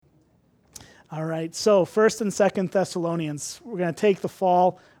All right, so 1st and 2nd Thessalonians. We're going to take the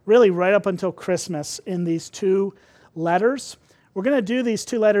fall really right up until Christmas in these two letters. We're going to do these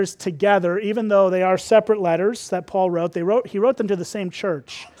two letters together, even though they are separate letters that Paul wrote. He wrote them to the same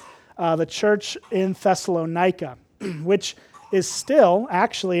church, the church in Thessalonica, which is still,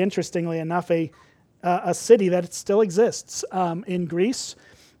 actually, interestingly enough, a city that still exists in Greece.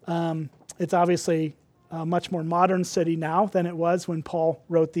 It's obviously a much more modern city now than it was when Paul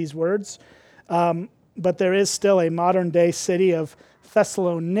wrote these words. But there is still a modern-day city of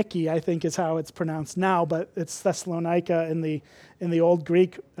Thessaloniki, I think is how it's pronounced now, but it's Thessalonica in the Old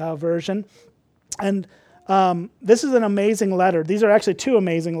Greek version. And this is an amazing letter. These are actually two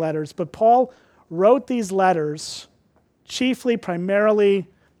amazing letters, but Paul wrote these letters primarily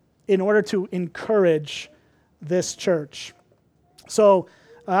in order to encourage this church. So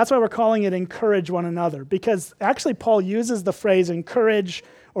that's why we're calling it encourage one another, because actually Paul uses the phrase encourage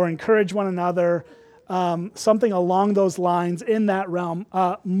or encourage one another, something along those lines in that realm,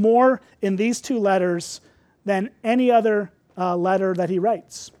 more in these two letters than any other letter that he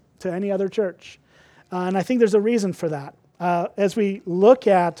writes to any other church. And I think there's a reason for that. As we look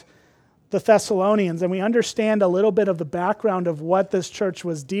at the Thessalonians and we understand a little bit of the background of what this church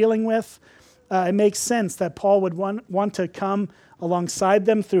was dealing with, it makes sense that Paul would want to come alongside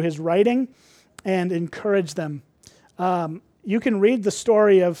them through his writing and encourage them. You can read the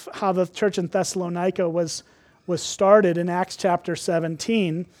story of how the church in Thessalonica was started in Acts chapter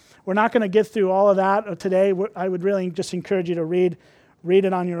 17. We're not going to get through all of that today. I would really just encourage you to read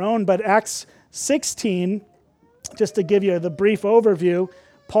it on your own. But Acts 16, just to give you the brief overview,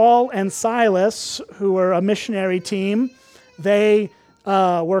 Paul and Silas, who were a missionary team, they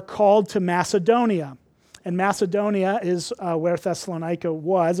were called to Macedonia. And Macedonia is where Thessalonica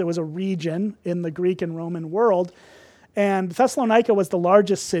was. It was a region in the Greek and Roman world. And Thessalonica was the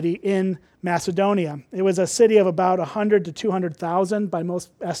largest city in Macedonia. It was a city of about 100 to 200,000 by most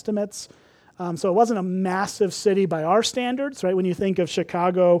estimates. So it wasn't a massive city by our standards, right? When you think of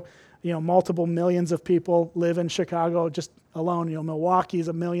Chicago, multiple millions of people live in Chicago just alone. Milwaukee is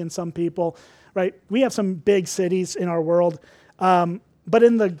 1 million some people, right? We have some big cities in our world. But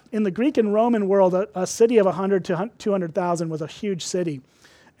in the Greek and Roman world, a city of 100 to 200,000 was a huge city.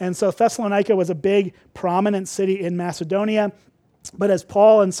 And so Thessalonica was a big, prominent city in Macedonia. But as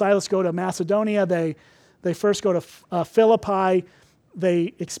Paul and Silas go to Macedonia, they first go to Philippi.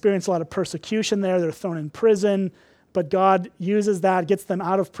 They experience a lot of persecution there. They're thrown in prison. But God uses that, gets them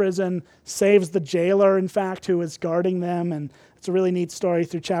out of prison, saves the jailer, in fact, who is guarding them. And it's a really neat story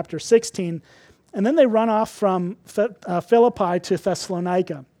through chapter 16. And then they run off from Philippi to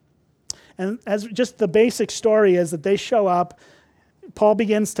Thessalonica. And as just the basic story is that they show up. Paul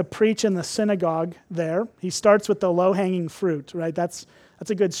begins to preach in the synagogue there. He starts with the low-hanging fruit, right? That's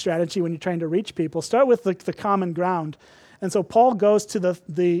a good strategy when you're trying to reach people. Start with the common ground. And so Paul goes to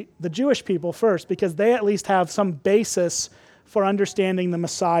the Jewish people first because they at least have some basis for understanding the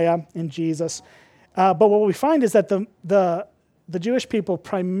Messiah in Jesus. But what we find is that the Jewish people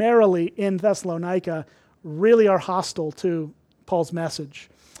primarily in Thessalonica really are hostile to Paul's message.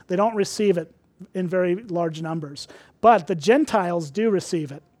 They don't receive it in very large numbers. But the Gentiles do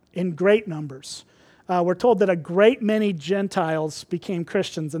receive it in great numbers. We're told that a great many Gentiles became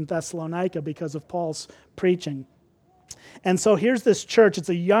Christians in Thessalonica because of Paul's preaching. And so here's this church. It's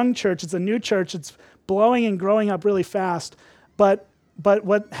a young church. It's a new church. It's blowing and growing up really fast. But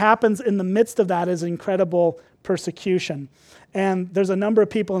what happens in the midst of that is incredible persecution. And there's a number of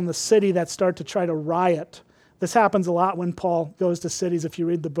people in the city that start to try to riot. This happens a lot when Paul goes to cities. If you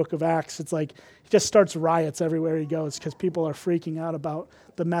read the book of Acts, it's like he just starts riots everywhere he goes because people are freaking out about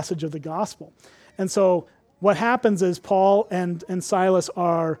the message of the gospel. And so what happens is Paul and Silas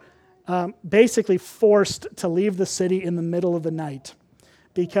are basically forced to leave the city in the middle of the night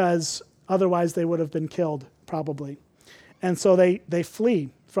because otherwise they would have been killed probably. And so they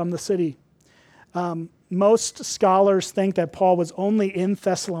flee from the city. Most scholars think that Paul was only in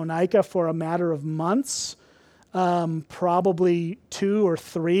Thessalonica for a matter of months, probably 2 or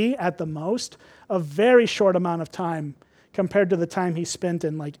 3 at the most, a very short amount of time compared to the time he spent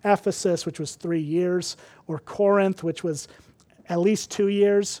in like Ephesus, which was 3 years, or Corinth, which was at least 2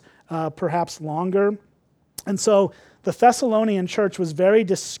 years, perhaps longer. And so the Thessalonian church was very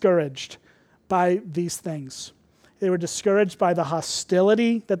discouraged by these things. They were discouraged by the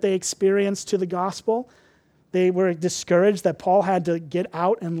hostility that they experienced to the gospel. They were discouraged that Paul had to get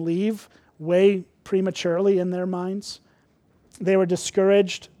out and leave way prematurely in their minds. They were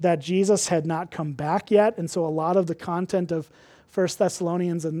discouraged that Jesus had not come back yet, and so a lot of the content of 1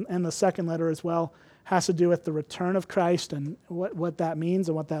 Thessalonians and the second letter as well has to do with the return of Christ and what that means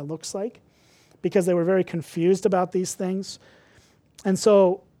and what that looks like. because they were very confused about these things. And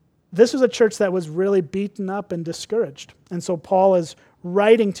so this was a church that was really beaten up and discouraged. And so Paul is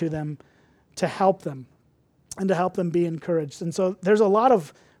writing to them to help them and to help them be encouraged. And so there's a lot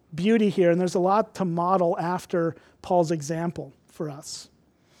of beauty here, and there's a lot to model after Paul's example for us.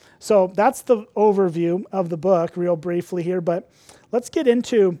 So that's the overview of the book real briefly here, but let's get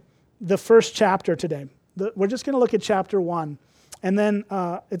into the first chapter today. We're just going to look at chapter 1, and then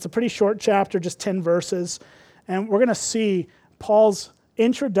it's a pretty short chapter, just 10 verses, and we're going to see Paul's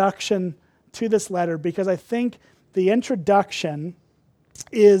introduction to this letter, because I think the introduction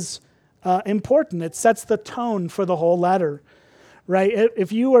is important. It sets the tone for the whole letter, right?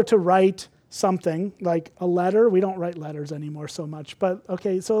 If you were to write something like a letter, we don't write letters anymore so much, but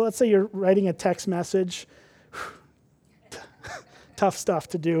okay, so let's say you're writing a text message. Tough stuff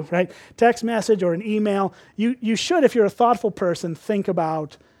to do, right? Text message or an email. You should, if you're a thoughtful person, think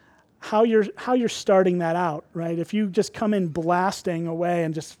about how you're starting that out, right? If you just come in blasting away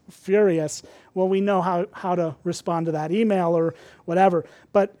and just furious, well, we know how to respond to that email or whatever.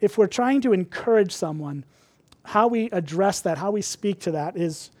 But if we're trying to encourage someone, how we address that, how we speak to that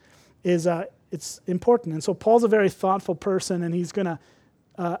is it's important. And so Paul's a very thoughtful person, and he's going to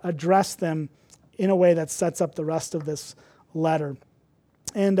address them in a way that sets up the rest of this letter.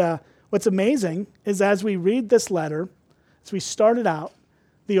 And what's amazing is as we read this letter, as we start it out,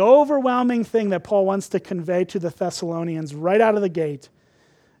 the overwhelming thing that Paul wants to convey to the Thessalonians right out of the gate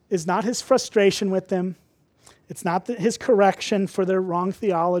is not his frustration with them. It's not his correction for their wrong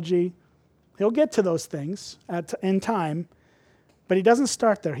theology. He'll get to those things in time, but he doesn't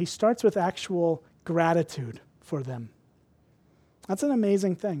start there. He starts with actual gratitude for them. That's an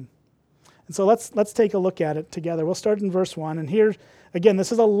amazing thing. And so let's take a look at it together. We'll start in verse 1. And here, again,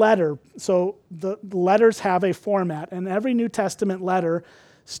 this is a letter. So the letters have a format. And every New Testament letter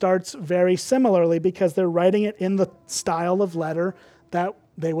starts very similarly because they're writing it in the style of letter that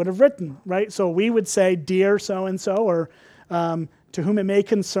they would have written, right? So we would say, dear so-and-so, or to whom it may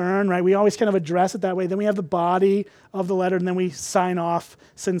concern, right? We always kind of address it that way. Then we have the body of the letter, and then we sign off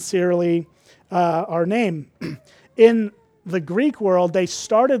sincerely our name. In the Greek world, they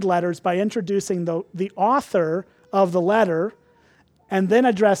started letters by introducing the author of the letter and then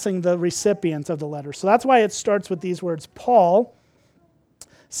addressing the recipient of the letter. So that's why it starts with these words, Paul,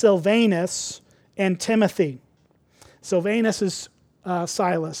 Silvanus, and Timothy. Silvanus is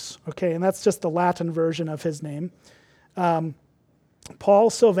Silas, okay, and that's just the Latin version of his name. Paul,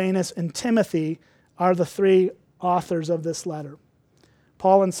 Silvanus, and Timothy are the three authors of this letter.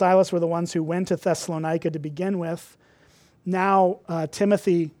 Paul and Silas were the ones who went to Thessalonica to begin with. Now,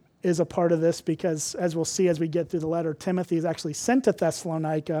 Timothy is a part of this because, as we'll see as we get through the letter, Timothy is actually sent to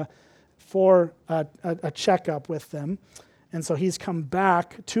Thessalonica for a checkup with them. And so he's come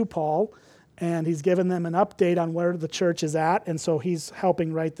back to Paul, and he's given them an update on where the church is at, and so he's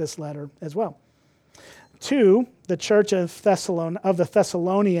helping write this letter as well. To the church of the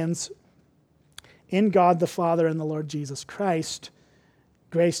Thessalonians, in God the Father and the Lord Jesus Christ,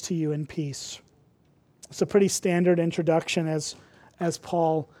 grace to you and peace. It's a pretty standard introduction as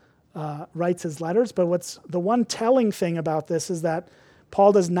Paul writes his letters, but what's the one telling thing about this is that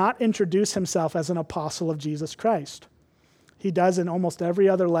Paul does not introduce himself as an apostle of Jesus Christ. He does in almost every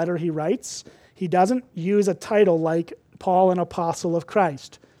other letter he writes. He doesn't use a title like Paul, an apostle of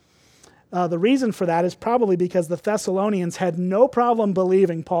Christ. The reason for that is probably because the Thessalonians had no problem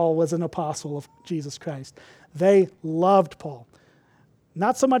believing Paul was an apostle of Jesus Christ. They loved Paul.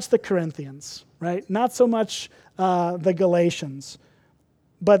 Not so much the Corinthians, right? Not so much the Galatians.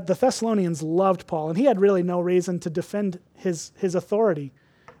 But the Thessalonians loved Paul, and he had really no reason to defend his authority.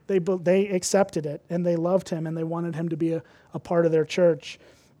 They accepted it, and they loved him, and they wanted him to be a part of their church.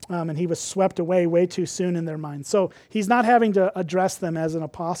 And he was swept away way too soon in their minds. So he's not having to address them as an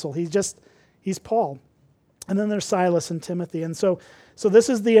apostle. He's Paul. And then there's Silas and Timothy. And so this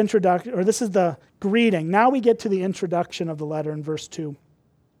is the introduction, or this is the greeting. Now we get to the introduction of the letter in verse 2.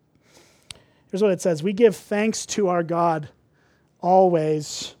 Here's what it says. We give thanks to our God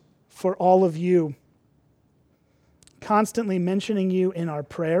always for all of you, constantly mentioning you in our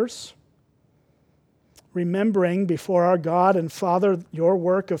prayers, remembering before our God and Father your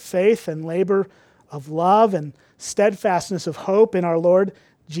work of faith and labor of love and steadfastness of hope in our Lord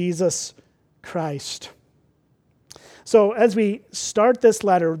Jesus Christ. So as we start this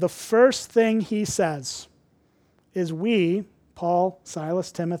letter, the first thing he says is we, Paul,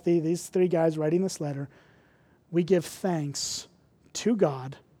 Silas, Timothy, these three guys writing this letter, we give thanks to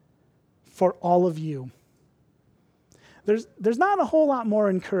God for all of you. There's not a whole lot more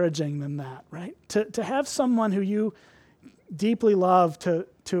encouraging than that, right? To have someone who you deeply love to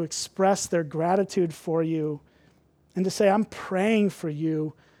to express their gratitude for you and to say, I'm praying for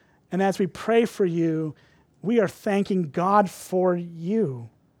you. And as we pray for you, we are thanking God for you.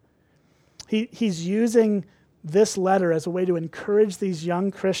 He's using this letter as a way to encourage these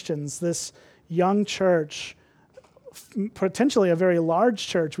young Christians, this young church, potentially a very large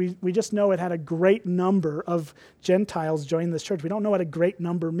church. We just know it had a great number of Gentiles join this church. We don't know what a great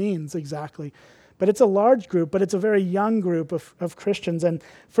number means exactly. But it's a large group, but it's a very young group of Christians. And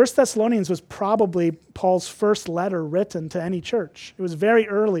 1 Thessalonians was probably Paul's first letter written to any church. It was very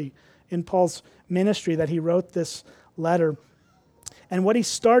early in Paul's ministry that he wrote this letter. And what he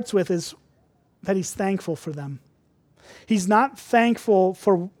starts with is that he's thankful for them. He's not thankful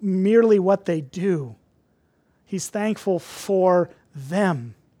for merely what they do. He's thankful for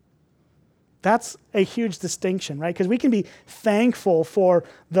them. That's a huge distinction, right? Because we can be thankful for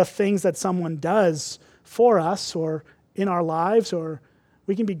the things that someone does for us or in our lives, or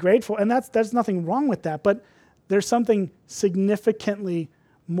we can be grateful, and there's nothing wrong with that, but there's something significantly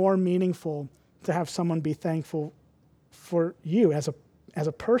more meaningful to have someone be thankful for you as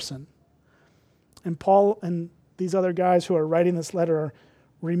a person. And Paul and these other guys who are writing this letter are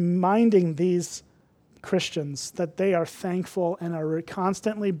reminding these Christians that they are thankful and are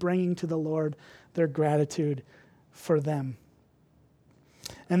constantly bringing to the Lord their gratitude for them.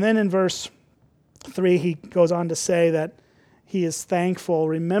 And then in verse 3, he goes on to say that he is thankful,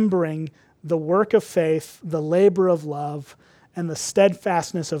 remembering the work of faith, the labor of love, and the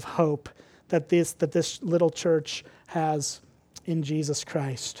steadfastness of hope that this little church has in Jesus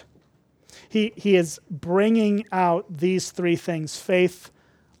Christ. He is bringing out these three things: faith,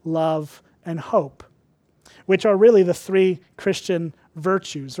 love, and hope, which are really the three Christian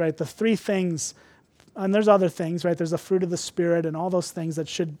virtues, right? The three things, and there's other things, right? There's the fruit of the Spirit and all those things that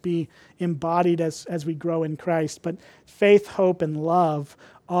should be embodied as we grow in Christ. But faith, hope, and love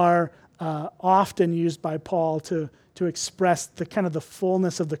are often used by Paul to express the kind of the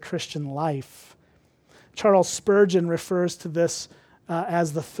fullness of the Christian life. Charles Spurgeon refers to this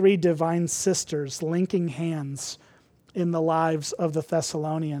as the three divine sisters linking hands in the lives of the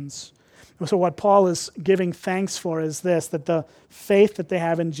Thessalonians. So what Paul is giving thanks for is this, that the faith that they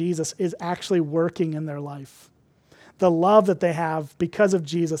have in Jesus is actually working in their life. The love that they have because of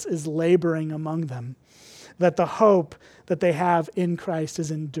Jesus is laboring among them. That the hope that they have in Christ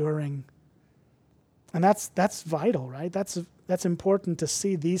is enduring. And that's vital, right? That's important to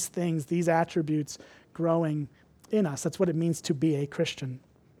see these things, these attributes growing in us. That's what it means to be a Christian.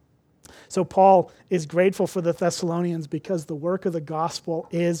 So Paul is grateful for the Thessalonians because the work of the gospel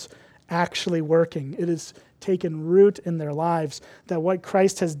is actually working. It has taken root in their lives, that what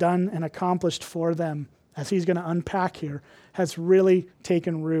Christ has done and accomplished for them, as he's going to unpack here, has really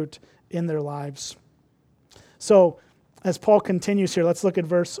taken root in their lives. So as Paul continues here, let's look at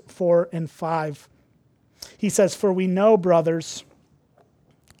verse 4 and 5. He says, "For we know, brothers,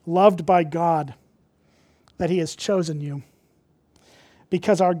 loved by God, that he has chosen you.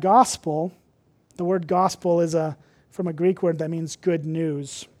 Because our gospel," the word gospel is from a Greek word that means good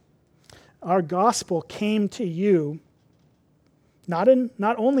news. Our gospel came to you not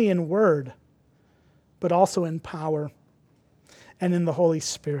only in word, but also in power and in the Holy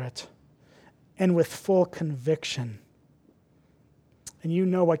Spirit and with full conviction. And you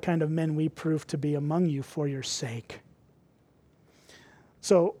know what kind of men we prove to be among you for your sake.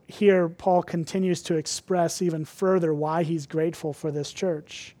 So here Paul continues to express even further why he's grateful for this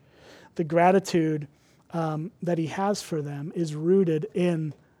church. The gratitude that he has for them is rooted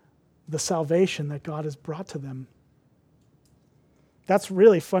in the salvation that God has brought to them. That's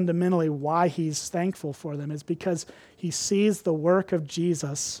really fundamentally why he's thankful for them, is because he sees the work of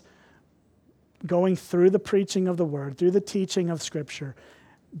Jesus going through the preaching of the word, through the teaching of Scripture,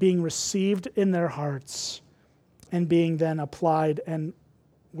 being received in their hearts and being then applied and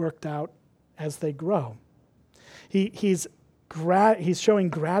worked out as they grow. He's showing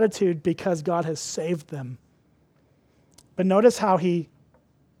gratitude because God has saved them. But notice how he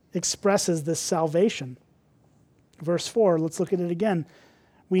expresses this salvation. Verse 4, let's look at it again.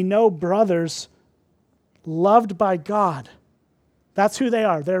 "We know, brothers, loved by God." That's who they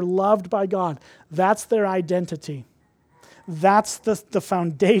are. They're loved by God. That's their identity. That's the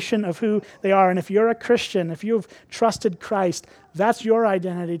foundation of who they are. And if you're a Christian, if you've trusted Christ, that's your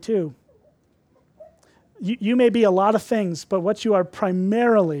identity too. You may be a lot of things, but what you are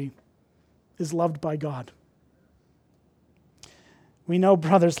primarily is loved by God. We know,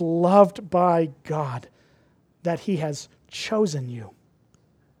 brothers, loved by God, that he has chosen you.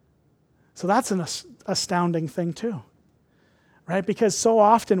 So that's an astounding thing too, right? Because so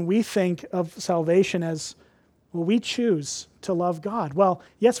often we think of salvation as Well, we choose to love God. Well,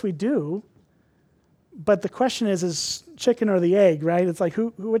 yes, we do. But the question is chicken or the egg, right? It's like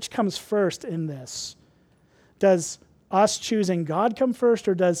which comes first in this? Does us choosing God come first,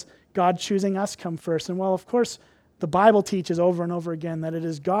 or does God choosing us come first? And well, of course, the Bible teaches over and over again that it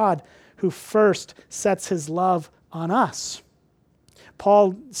is God who first sets his love on us.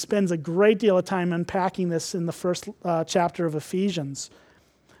 Paul spends a great deal of time unpacking this in the first chapter of Ephesians.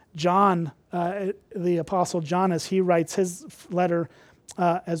 John, the Apostle John, as he writes his letter,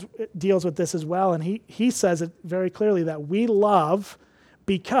 as deals with this as well, and he says it very clearly that we love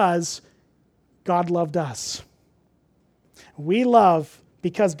because God loved us. We love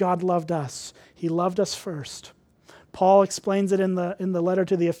because God loved us. He loved us first. Paul explains it in the letter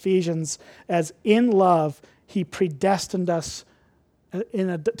to the Ephesians as in love, he predestined us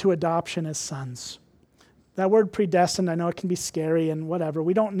to adoption as sons. That word predestined, I know it can be scary and whatever.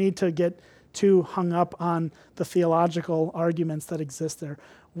 We don't need to get too hung up on the theological arguments that exist there.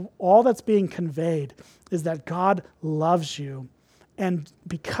 All that's being conveyed is that God loves you, and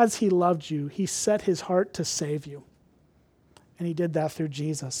because he loved you, he set his heart to save you. And he did that through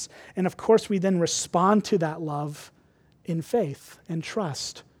Jesus. And of course, we then respond to that love in faith and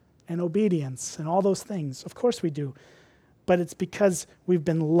trust and obedience and all those things. Of course we do. But it's because we've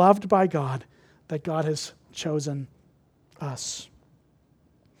been loved by God that God has chosen us.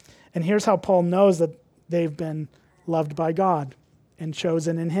 And here's how Paul knows that they've been loved by God and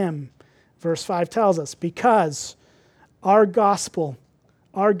chosen in him. Verse 5 tells us, because our gospel,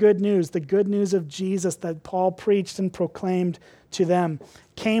 our good news, the good news of Jesus that Paul preached and proclaimed to them,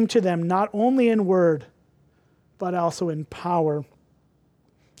 came to them not only in word, but also in power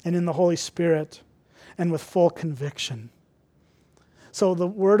and in the Holy Spirit and with full conviction. So the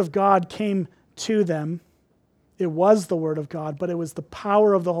word of God came to them. It was the word of God, but it was the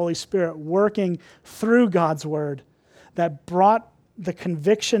power of the Holy Spirit working through God's word that brought the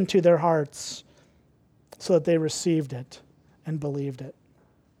conviction to their hearts so that they received it and believed it.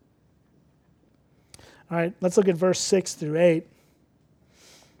 All right, let's look at verse 6 through 8.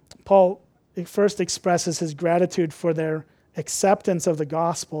 Paul first expresses his gratitude for their acceptance of the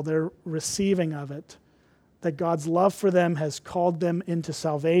gospel, their receiving of it, that God's love for them has called them into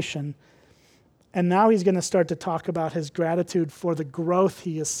salvation. And now he's going to start to talk about his gratitude for the growth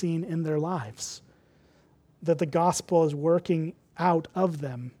he has seen in their lives, that the gospel is working out of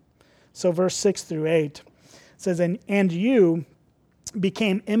them. So verse 6 through 8 says, And you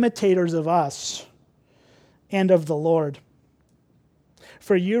became imitators of us and of the Lord,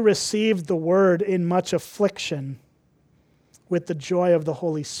 for you received the word in much affliction with the joy of the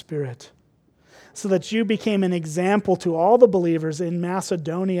Holy Spirit, so that you became an example to all the believers in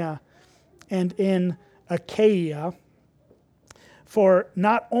Macedonia and in Achaia. For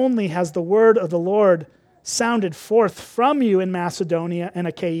not only has the word of the Lord sounded forth from you in Macedonia and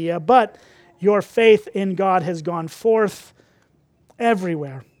Achaia, but your faith in God has gone forth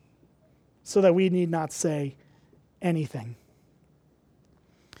everywhere, so that we need not say anything.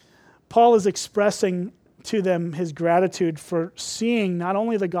 Paul is expressing to them his gratitude for seeing not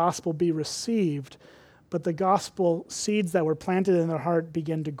only the gospel be received, but the gospel seeds that were planted in their heart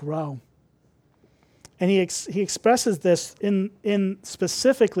begin to grow. And he expresses this in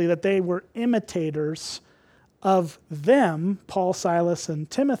specifically that they were imitators of them, Paul, Silas, and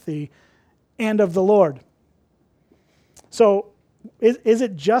Timothy, and of the Lord. So is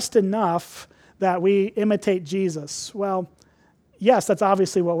it just enough that we imitate Jesus? Well, yes, that's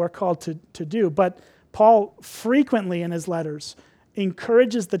obviously what we're called to do, but Paul frequently in his letters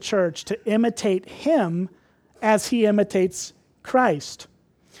encourages the church to imitate him as he imitates Christ.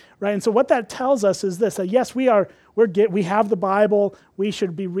 Right? And so what that tells us is this, that yes, we have the Bible, we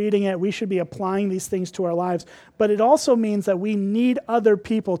should be reading it, we should be applying these things to our lives, but it also means that we need other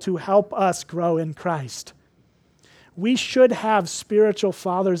people to help us grow in Christ. We should have spiritual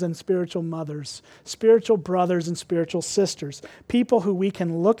fathers and spiritual mothers, spiritual brothers and spiritual sisters, people who we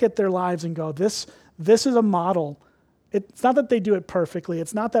can look at their lives and go, this is a model. It's not that they do it perfectly.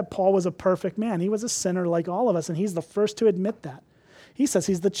 It's not that Paul was a perfect man. He was a sinner like all of us, and he's the first to admit that. He says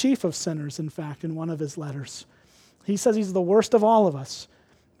he's the chief of sinners, in fact, in one of his letters. He says he's the worst of all of us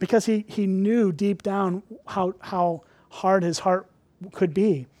because he knew deep down how hard his heart could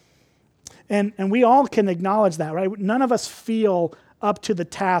be. And we all can acknowledge that, right? None of us feel up to the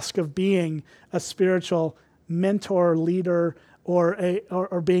task of being a spiritual mentor, leader,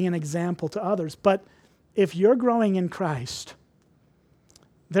 or being an example to others. But if you're growing in Christ,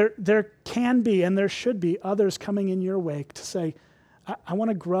 there can be and there should be others coming in your wake to say, I want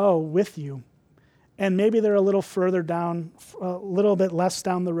to grow with you. And maybe they're a little further down, a little bit less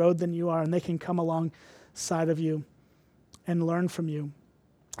down the road than you are, and they can come alongside of you and learn from you.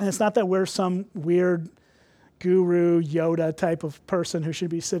 And it's not that we're some weird guru, Yoda type of person who should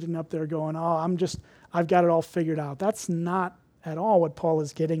be sitting up there going, I've got it all figured out. That's not at all what Paul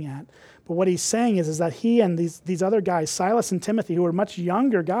is getting at. But what he's saying is that he and these other guys, Silas and Timothy, who were much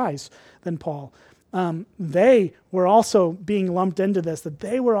younger guys than Paul, they were also being lumped into this, that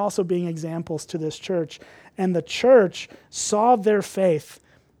they were also being examples to this church. And the church saw their faith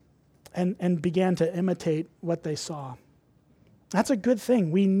and began to imitate what they saw. That's a good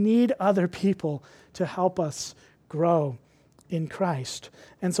thing. We need other people to help us grow in Christ.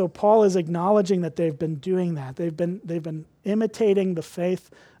 And so Paul is acknowledging that they've been doing that. They've been imitating the faith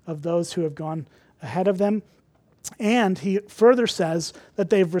of those who have gone ahead of them. And he further says that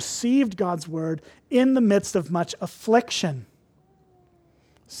they've received God's word in the midst of much affliction.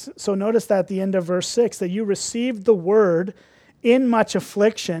 So notice that at the end of verse 6, that you received the word in much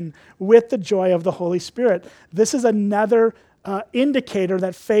affliction with the joy of the Holy Spirit. This is another indicator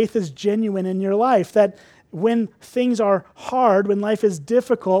that faith is genuine in your life, that when things are hard, when life is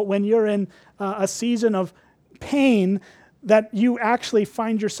difficult, when you're in a season of pain, that you actually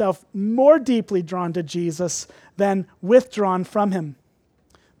find yourself more deeply drawn to Jesus than withdrawn from him.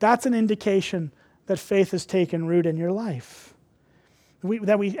 That's an indication that faith has taken root in your life.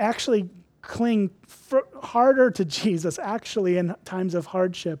 That we actually cling harder to Jesus, actually, in times of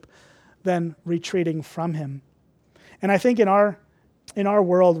hardship than retreating from him. And I think in our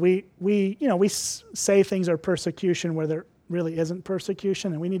world, we say things are persecution where there really isn't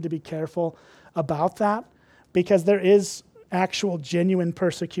persecution, and we need to be careful about that, because there is actual genuine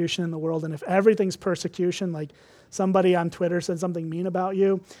persecution in the world. And if everything's persecution, like somebody on Twitter said something mean about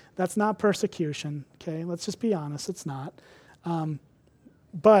you, that's not persecution, okay? Let's just be honest, it's not.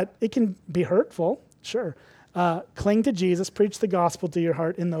 But it can be hurtful, sure. Cling to Jesus, preach the gospel to your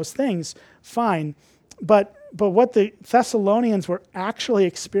heart in those things, fine. But what the Thessalonians were actually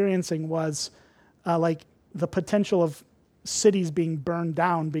experiencing was like the potential of cities being burned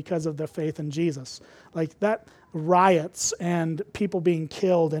down because of their faith in Jesus. Like that, riots and people being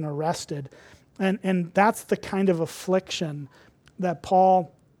killed and arrested. And that's the kind of affliction that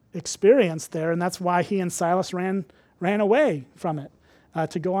Paul experienced there, and that's why he and Silas ran away from it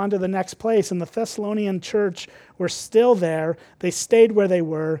to go on to the next place. And the Thessalonian church were still there. They stayed where they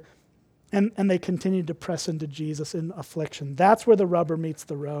were, and they continued to press into Jesus in affliction. That's where the rubber meets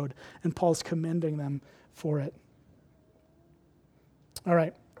the road, and Paul's commending them for it. All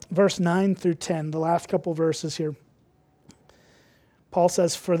right, verse 9 through 10, the last couple verses here. Paul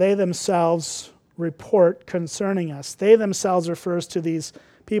says, "For they themselves report concerning us." They themselves refers to these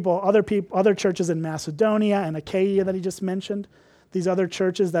people, other churches in Macedonia and Achaia that he just mentioned. These other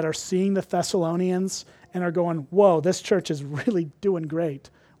churches that are seeing the Thessalonians and are going, whoa, this church is really doing great.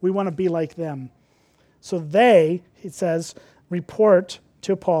 We want to be like them. So they, he says, report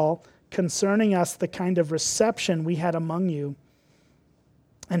to Paul concerning us the kind of reception we had among you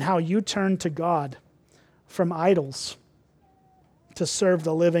and how you turned to God from idols to serve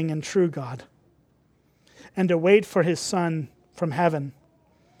the living and true God and to wait for his Son from heaven,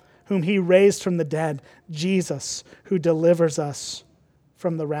 whom he raised from the dead, Jesus, who delivers us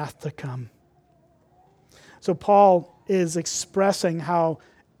from the wrath to come. So Paul is expressing how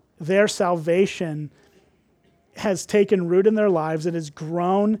their salvation has taken root in their lives. It has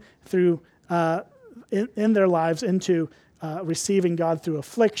grown through in their lives into receiving God through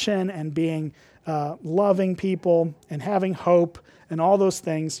affliction and being loving people and having hope and all those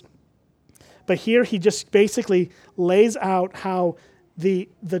things. But here he just basically lays out how the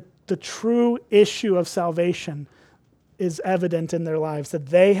true issue of salvation is evident in their lives, that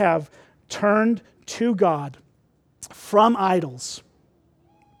they have turned to God from idols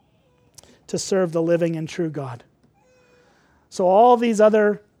to serve the living and true God. So all these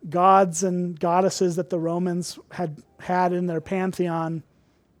other gods and goddesses that the Romans had in their pantheon,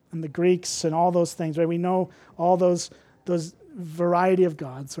 and the Greeks and all those things, right? We know all those variety of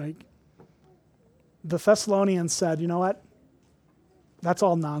gods, right? The Thessalonians said, you know what? That's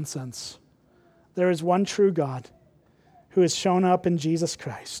all nonsense. There is one true God who has shown up in Jesus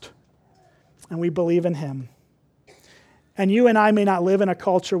Christ, and we believe in him. And you and I may not live in a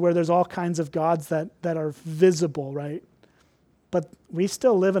culture where there's all kinds of gods that are visible, right? But we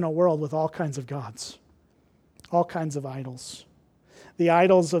still live in a world with all kinds of gods, all kinds of idols. The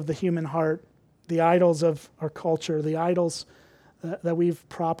idols of the human heart, the idols of our culture, the idols that we've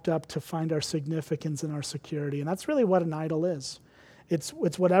propped up to find our significance and our security. And that's really what an idol is. It's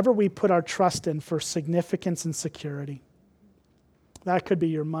whatever we put our trust in for significance and security. That could be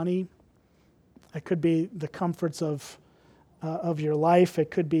your money. It could be the comforts of your life.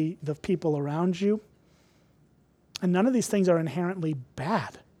 It could be the people around you. And none of these things are inherently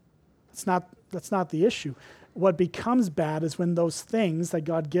bad. That's not the issue. What becomes bad is when those things that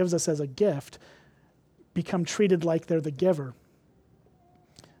God gives us as a gift become treated like they're the giver.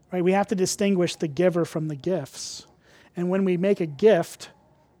 Right? We have to distinguish the giver from the gifts. And when we make a gift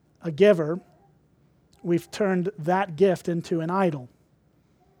a giver, we've turned that gift into an idol.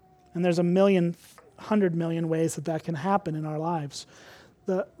 And there's 100 million ways that can happen in our lives.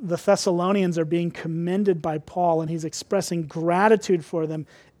 The Thessalonians are being commended by Paul, and he's expressing gratitude for them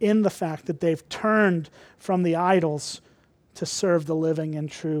in the fact that they've turned from the idols to serve the living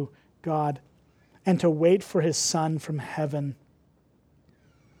and true God and to wait for his Son from heaven.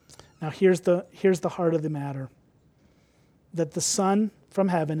 Now here's the heart of the matter. That the Son from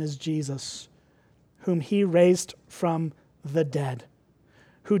heaven is Jesus, whom he raised from the dead,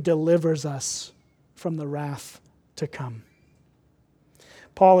 who delivers us from the wrath to come.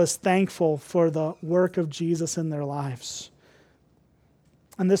 Paul is thankful for the work of Jesus in their lives.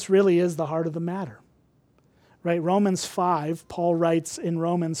 And this really is the heart of the matter. Right? Romans 5, Paul writes in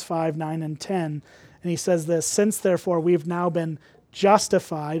Romans 5, 9, and 10, and he says this, "Since therefore we've now been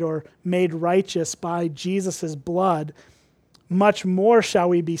justified or made righteous by Jesus' blood, much more shall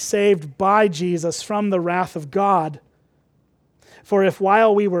we be saved by Jesus from the wrath of God. For if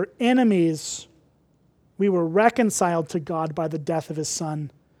while we were enemies, we were reconciled to God by the death of his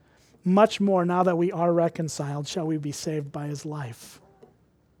Son, much more now that we are reconciled shall we be saved by his life."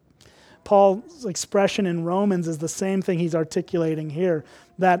 Paul's expression in Romans is the same thing he's articulating here,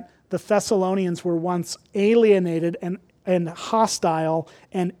 that the Thessalonians were once alienated and hostile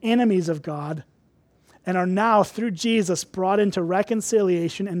and enemies of God, and are now, through Jesus, brought into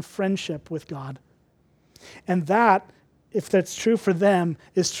reconciliation and friendship with God. And that, if that's true for them,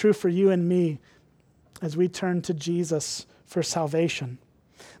 is true for you and me as we turn to Jesus for salvation.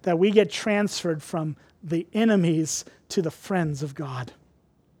 That we get transferred from the enemies to the friends of God.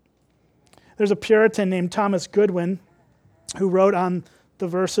 There's a Puritan named Thomas Goodwin who wrote on the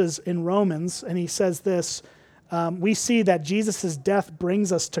verses in Romans, and he says this, we see that Jesus' death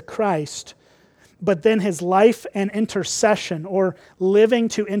brings us to Christ, but then his life and intercession, or living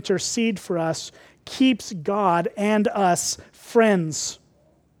to intercede for us, keeps God and us friends,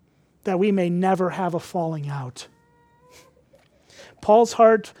 that we may never have a falling out. Paul's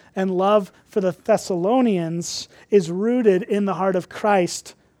heart and love for the Thessalonians is rooted in the heart of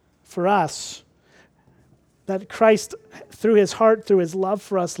Christ for us. That Christ, through his heart, through his love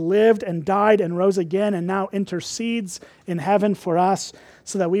for us, lived and died and rose again and now intercedes in heaven for us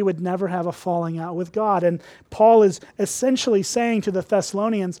so that we would never have a falling out with God. And Paul is essentially saying to the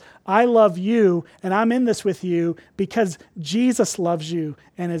Thessalonians, I love you and I'm in this with you because Jesus loves you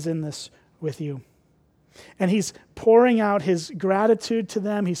and is in this with you. And he's pouring out his gratitude to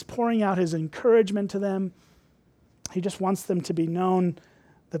them. He's pouring out his encouragement to them. He just wants them to be known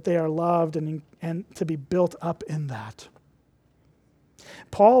that they are loved and to be built up in that.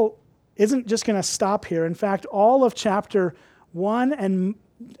 Paul isn't just going to stop here. In fact, all of chapter 1 and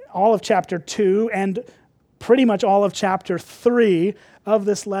all of chapter 2 and pretty much all of chapter 3 of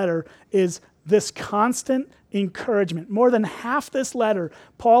this letter is this constant encouragement. More than half this letter,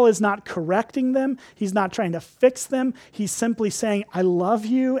 Paul is not correcting them. He's not trying to fix them. He's simply saying, I love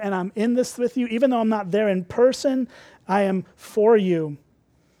you and I'm in this with you. Even though I'm not there in person, I am for you.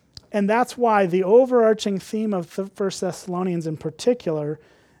 And that's why the overarching theme of 1 Thessalonians in particular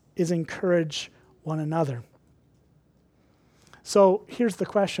is encourage one another. So here's the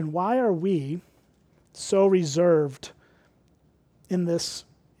question. Why are we so reserved in this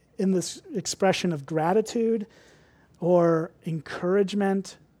expression of gratitude or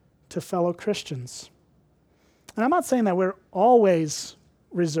encouragement to fellow Christians? And I'm not saying that we're always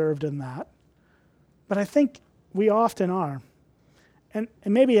reserved in that, but I think we often are. And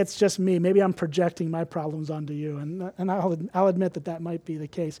maybe it's just me. Maybe I'm projecting my problems onto you, and I'll admit that might be the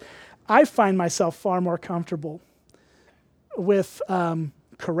case. I find myself far more comfortable with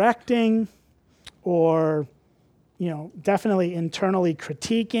correcting or, definitely internally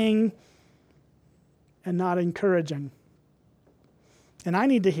critiquing and not encouraging. And I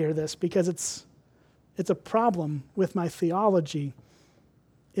need to hear this because it's a problem with my theology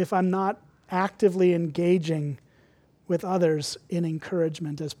if I'm not actively engaging with others in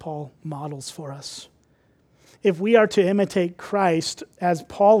encouragement as Paul models for us. If we are to imitate Christ as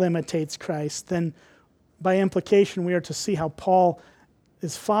Paul imitates Christ, then by implication we are to see how Paul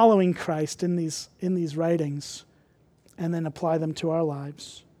is following Christ in these writings and then apply them to our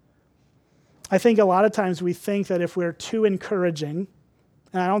lives. I think a lot of times we think that if we're too encouraging,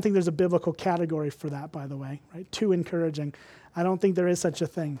 and I don't think there's a biblical category for that, by the way, right? Too encouraging. I don't think there is such a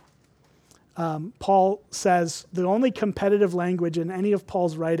thing. Paul says the only competitive language in any of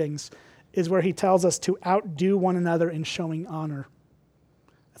Paul's writings is where he tells us to outdo one another in showing honor.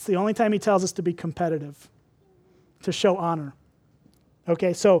 That's the only time he tells us to be competitive, to show honor.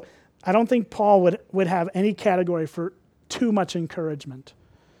 Okay, so I don't think Paul would have any category for too much encouragement,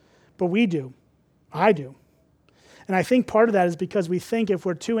 but we do. I do. And I think part of that is because we think if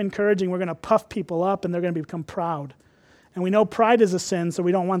we're too encouraging, we're going to puff people up and they're going to become proud. And we know pride is a sin, so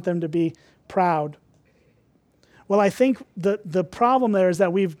we don't want them to be proud. Well, I think the problem there is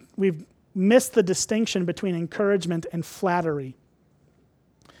that we've missed the distinction between encouragement and flattery.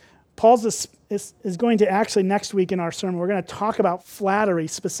 Paul's is going to actually, next week in our sermon, we're going to talk about flattery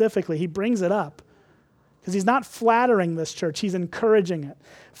specifically. He brings it up because he's not flattering this church, he's encouraging it.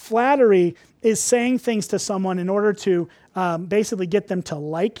 Flattery is saying things to someone in order to basically get them to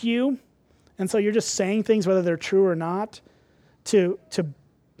like you. And so you're just saying things, whether they're true or not, to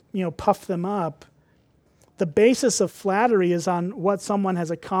puff them up. The basis of flattery is on what someone has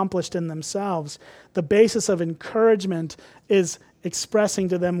accomplished in themselves. The basis of encouragement is expressing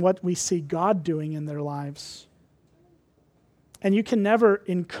to them what we see God doing in their lives. And you can never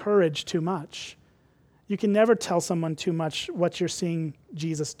encourage too much. You can never tell someone too much what you're seeing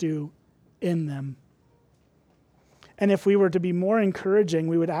Jesus do in them. And if we were to be more encouraging,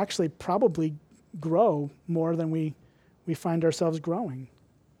 we would actually probably grow more than we find ourselves growing.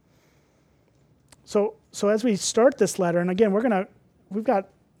 So as we start this letter, and again, we've got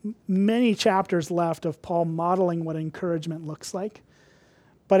many chapters left of Paul modeling what encouragement looks like.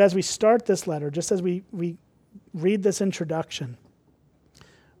 But as we start this letter, just as we read this introduction,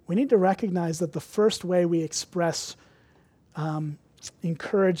 we need to recognize that the first way we express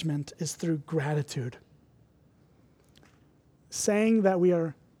encouragement is through gratitude. Saying that we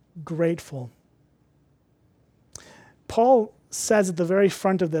are grateful. Paul says at the very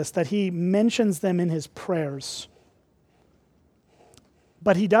front of this that he mentions them in his prayers.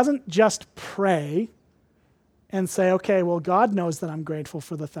 But he doesn't just pray and say, okay, well, God knows that I'm grateful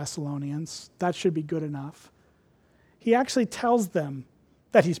for the Thessalonians. That should be good enough. He actually tells them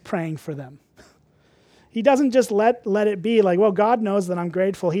that he's praying for them. He doesn't just let it be like, well, God knows that I'm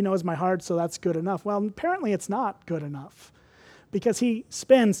grateful. He knows my heart, so that's good enough. Well, apparently it's not good enough because he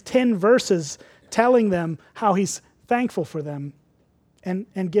spends 10 verses telling them how he's thankful for them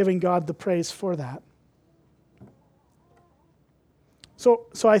and giving God the praise for that. So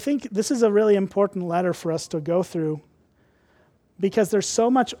I think this is a really important letter for us to go through because there's so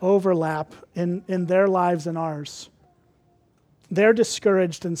much overlap in their lives and ours. They're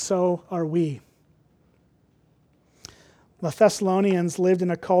discouraged and so are we. The Thessalonians lived in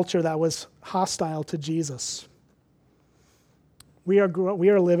a culture that was hostile to Jesus. We are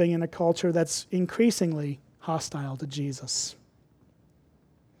living in a culture that's increasingly hostile to Jesus.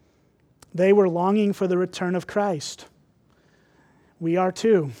 They were longing for the return of Christ. We are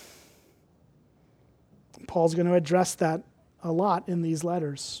too. Paul's going to address that a lot in these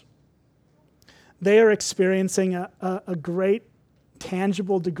letters. They are experiencing a great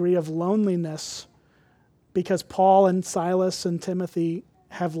tangible degree of loneliness because Paul and Silas and Timothy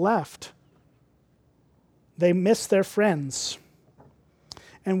have left. They miss their friends.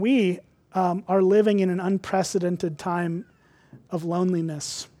 And we are living in an unprecedented time of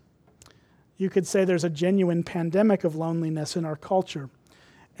loneliness. You could say there's a genuine pandemic of loneliness in our culture.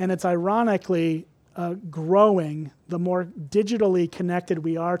 And it's ironically growing. The more digitally connected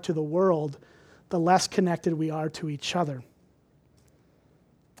we are to the world, the less connected we are to each other.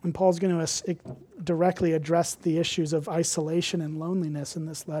 And Paul's going to directly address the issues of isolation and loneliness in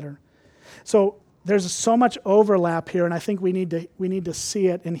this letter. So there's so much overlap here, and I think we need to see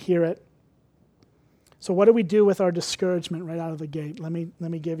it and hear it. So what do we do with our discouragement right out of the gate? Let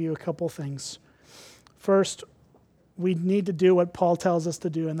me give you a couple things. First, we need to do what Paul tells us to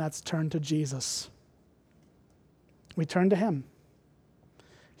do, and that's turn to Jesus. We turn to him.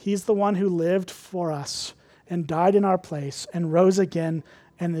 He's the one who lived for us and died in our place and rose again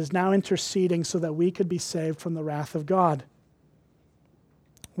and is now interceding so that we could be saved from the wrath of God.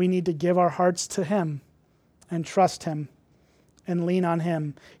 We need to give our hearts to him and trust him and lean on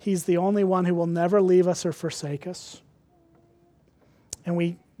him. He's the only one who will never leave us or forsake us. And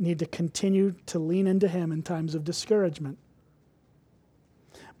we need to continue to lean into him in times of discouragement.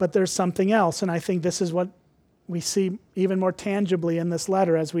 But there's something else, and I think this is what we see even more tangibly in this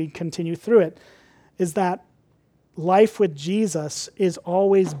letter as we continue through it, is that life with Jesus is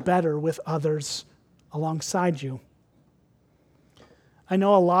always better with others alongside you. I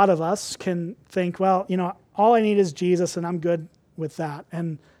know a lot of us can think, well, all I need is Jesus and I'm good with that.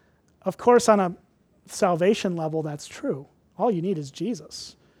 And of course, on a salvation level, that's true. All you need is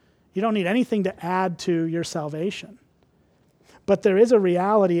Jesus. You don't need anything to add to your salvation. But there is a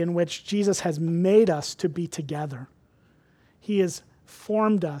reality in which Jesus has made us to be together. He has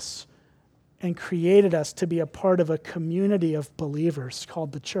formed us and created us to be a part of a community of believers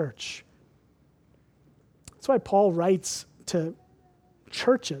called the church. That's why Paul writes to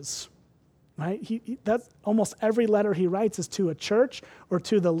churches, right? That's almost every letter he writes is to a church or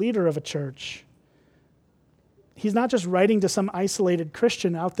to the leader of a church. He's not just writing to some isolated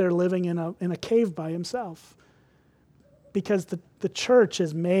Christian out there living in a cave by himself, because the church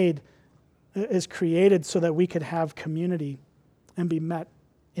is created so that we could have community and be met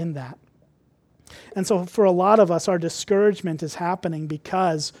in that. And so for a lot of us, our discouragement is happening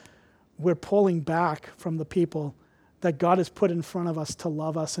because we're pulling back from the people that God has put in front of us to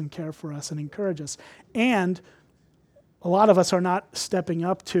love us and care for us and encourage us. And a lot of us are not stepping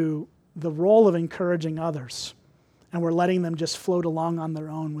up to the role of encouraging others, and we're letting them just float along on their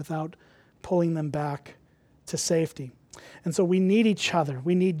own without pulling them back to safety. And so we need each other.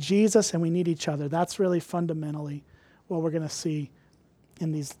 We need Jesus and we need each other. That's really fundamentally what we're going to see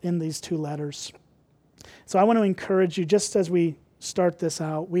in these two letters. So I want to encourage you, just as we start this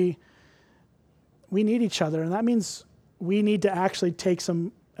out, we need each other, and that means we need to actually take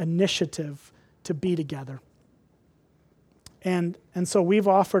some initiative to be together. And so we've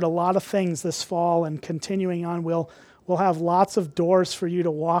offered a lot of things this fall, and continuing on, we'll have lots of doors for you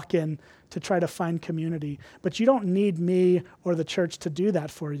to walk in to try to find community. But you don't need me or the church to do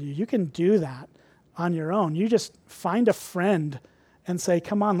that for you. You can do that on your own. You just find a friend and say,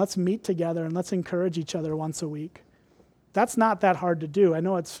 come on, let's meet together and let's encourage each other once a week. That's not that hard to do. I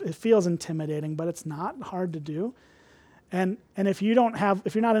know it feels intimidating, but it's not hard to do. And if you're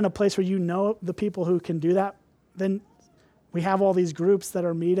not in a place where you know the people who can do that, then we have all these groups that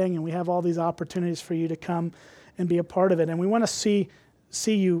are meeting, and we have all these opportunities for you to come and be a part of it. And we want to see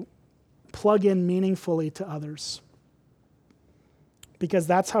you plug in meaningfully to others, because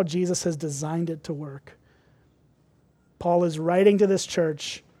that's how Jesus has designed it to work. Paul is writing to this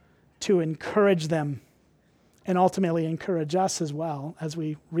church to encourage them and ultimately encourage us as well as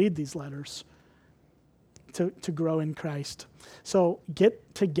we read these letters to grow in Christ. So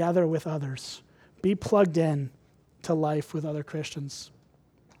get together with others. Be plugged in to life with other Christians.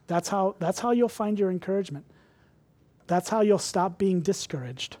 That's how you'll find your encouragement. That's how you'll stop being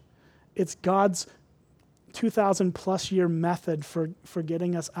discouraged. It's God's 2,000 plus year method for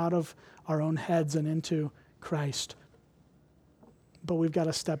getting us out of our own heads and into Christ. But we've got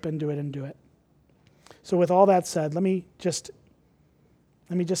to step into it and do it. So with all that said, let me just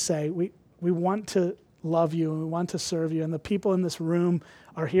say, we want to love you and we want to serve you, and the people in this room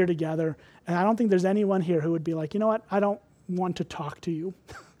are here together, and I don't think there's anyone here who would be like, you know what, I don't want to talk to you.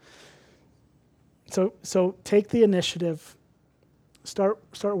 So take the initiative. Start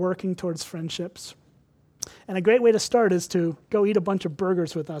working towards friendships. And a great way to start is to go eat a bunch of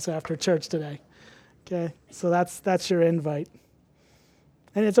burgers with us after church today. Okay? So that's your invite.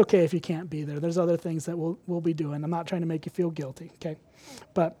 And it's okay if you can't be there. There's other things that we'll be doing. I'm not trying to make you feel guilty, okay?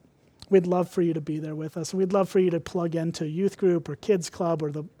 But we'd love for you to be there with us. We'd love for you to plug into youth group or kids club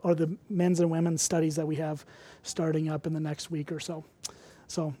or the men's and women's studies that we have starting up in the next week or so.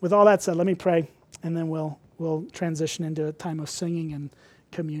 So with all that said, let me pray, and then we'll transition into a time of singing and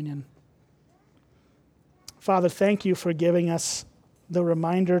communion. Father, thank you for giving us the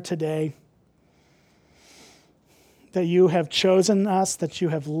reminder today that you have chosen us, that you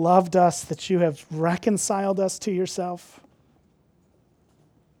have loved us, that you have reconciled us to yourself,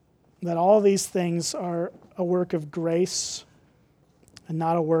 that all these things are a work of grace and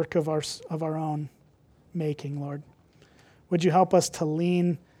not a work of our own making, Lord. Would you help us to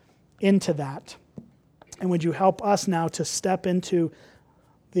lean into that? And would you help us now to step into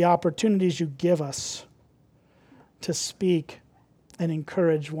the opportunities you give us to speak and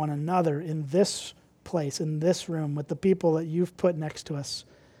encourage one another in this place, in this room, with the people that you've put next to us?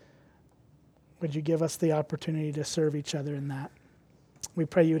 Would you give us the opportunity to serve each other in that? We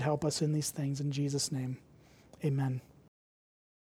pray you would help us in these things. In Jesus' name, amen.